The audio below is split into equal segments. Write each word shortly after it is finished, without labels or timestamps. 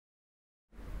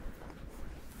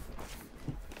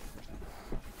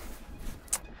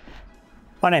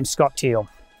My name's Scott Thiel.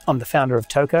 I'm the founder of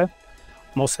TOKO.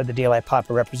 I'm also the DLA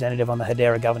Piper representative on the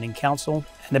Hedera Governing Council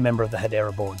and a member of the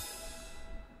Hedera board.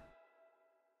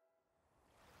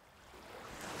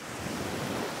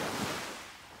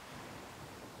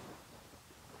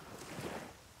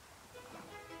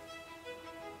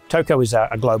 TOKO is a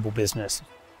global business,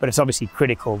 but it's obviously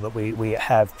critical that we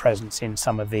have presence in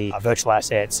some of the virtual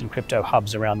assets and crypto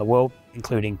hubs around the world,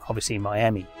 including obviously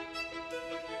Miami.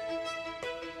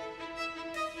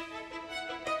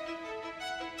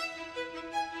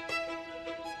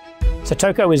 So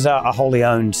TOKO is a wholly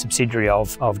owned subsidiary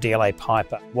of DLA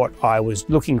Piper. What I was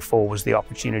looking for was the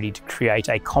opportunity to create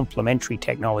a complementary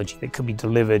technology that could be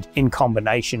delivered in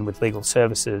combination with legal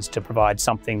services to provide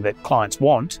something that clients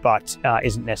want, but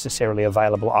isn't necessarily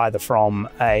available either from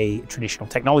a traditional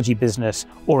technology business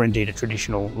or indeed a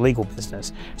traditional legal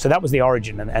business. So that was the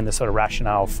origin and the sort of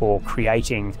rationale for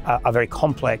creating a very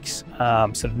complex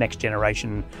sort of next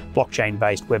generation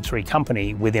blockchain-based Web3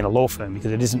 company within a law firm,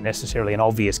 because it isn't necessarily an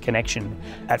obvious connection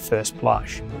at first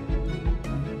blush.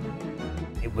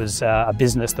 It was a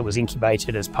business that was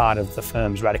incubated as part of the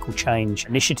firm's Radical Change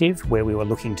initiative, where we were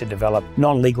looking to develop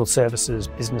non-legal services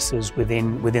businesses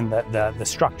within the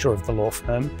structure of the law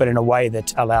firm, but in a way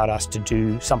that allowed us to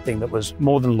do something that was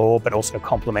more than law, but also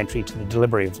complementary to the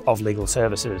delivery of legal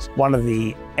services. One of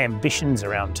the ambitions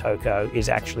around TOKO is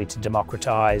actually to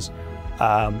democratize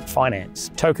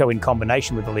finance. TOKO, in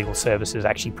combination with the legal services,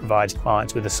 actually provides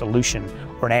clients with a solution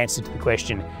or an answer to the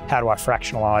question, how do I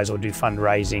fractionalize or do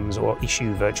fundraisings or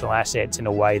issue virtual assets in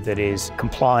a way that is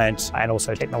compliant and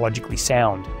also technologically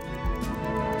sound?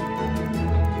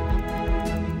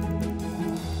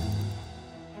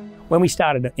 When we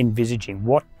started envisaging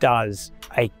what does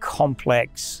a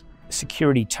complex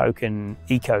security token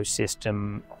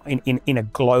ecosystem in a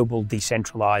global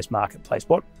decentralized marketplace,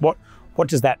 what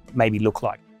does that maybe look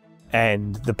like?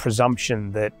 And the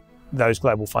presumption that those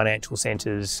global financial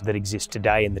centers that exist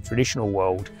today in the traditional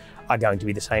world are going to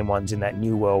be the same ones in that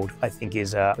new world, I think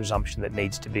is a presumption that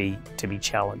needs to be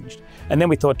challenged. And then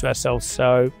we thought to ourselves,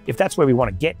 so if that's where we want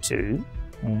to get to,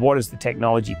 what is the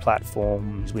technology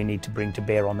platforms we need to bring to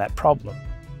bear on that problem?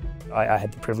 I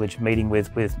had the privilege of meeting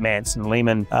with Mance and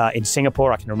Lehman in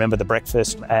Singapore. I can remember the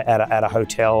breakfast at a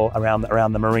hotel around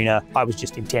the marina. I was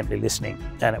just intently listening,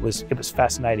 and it was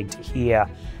fascinating to hear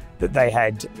that they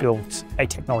had built a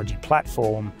technology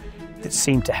platform that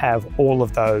seemed to have all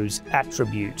of those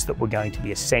attributes that were going to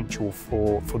be essential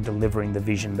for delivering the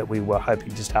vision that we were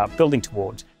hoping to start building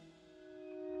towards.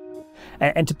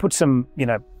 And to put some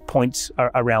points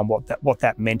around what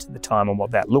that meant at the time and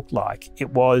what that looked like, it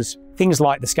was things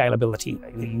like the scalability.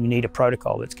 You need a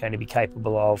protocol that's going to be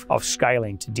capable of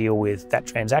scaling to deal with that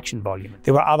transaction volume.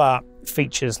 There were other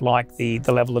features like the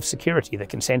level of security. The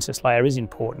consensus layer is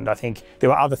important. I think there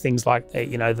were other things like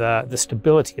the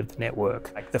stability of the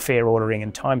network, like the fair ordering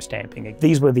and timestamping.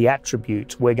 These were the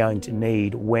attributes we're going to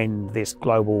need when this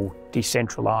global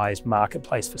decentralized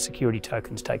marketplace for security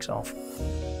tokens takes off.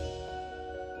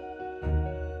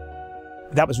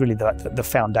 That was really the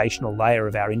foundational layer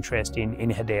of our interest in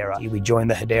Hedera. We joined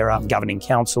the Hedera Governing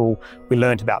Council, we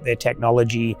learned about their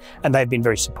technology, and they've been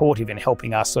very supportive in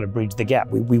helping us sort of bridge the gap.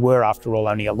 We were, after all,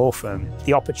 only a law firm.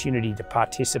 The opportunity to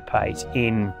participate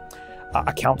in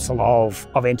a council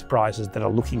of enterprises that are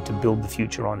looking to build the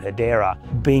future on Hedera,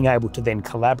 being able to then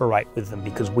collaborate with them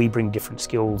because we bring different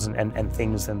skills and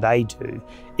things than they do,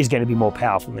 is going to be more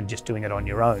powerful than just doing it on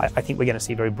your own. I think we're going to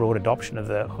see very broad adoption of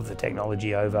the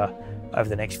technology over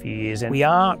the next few years. And we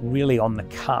are really on the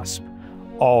cusp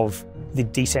of the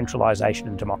decentralization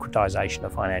and democratization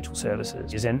of financial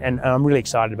services. And I'm really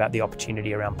excited about the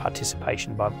opportunity around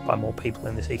participation by more people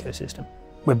in this ecosystem.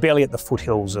 We're barely at the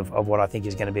foothills of what I think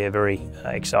is going to be a very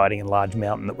exciting and large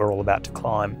mountain that we're all about to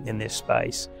climb in this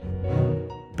space.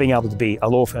 Being able to be a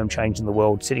law firm changing the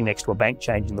world, sitting next to a bank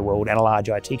changing the world, and a large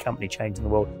IT company changing the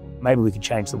world, maybe we could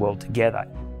change the world together.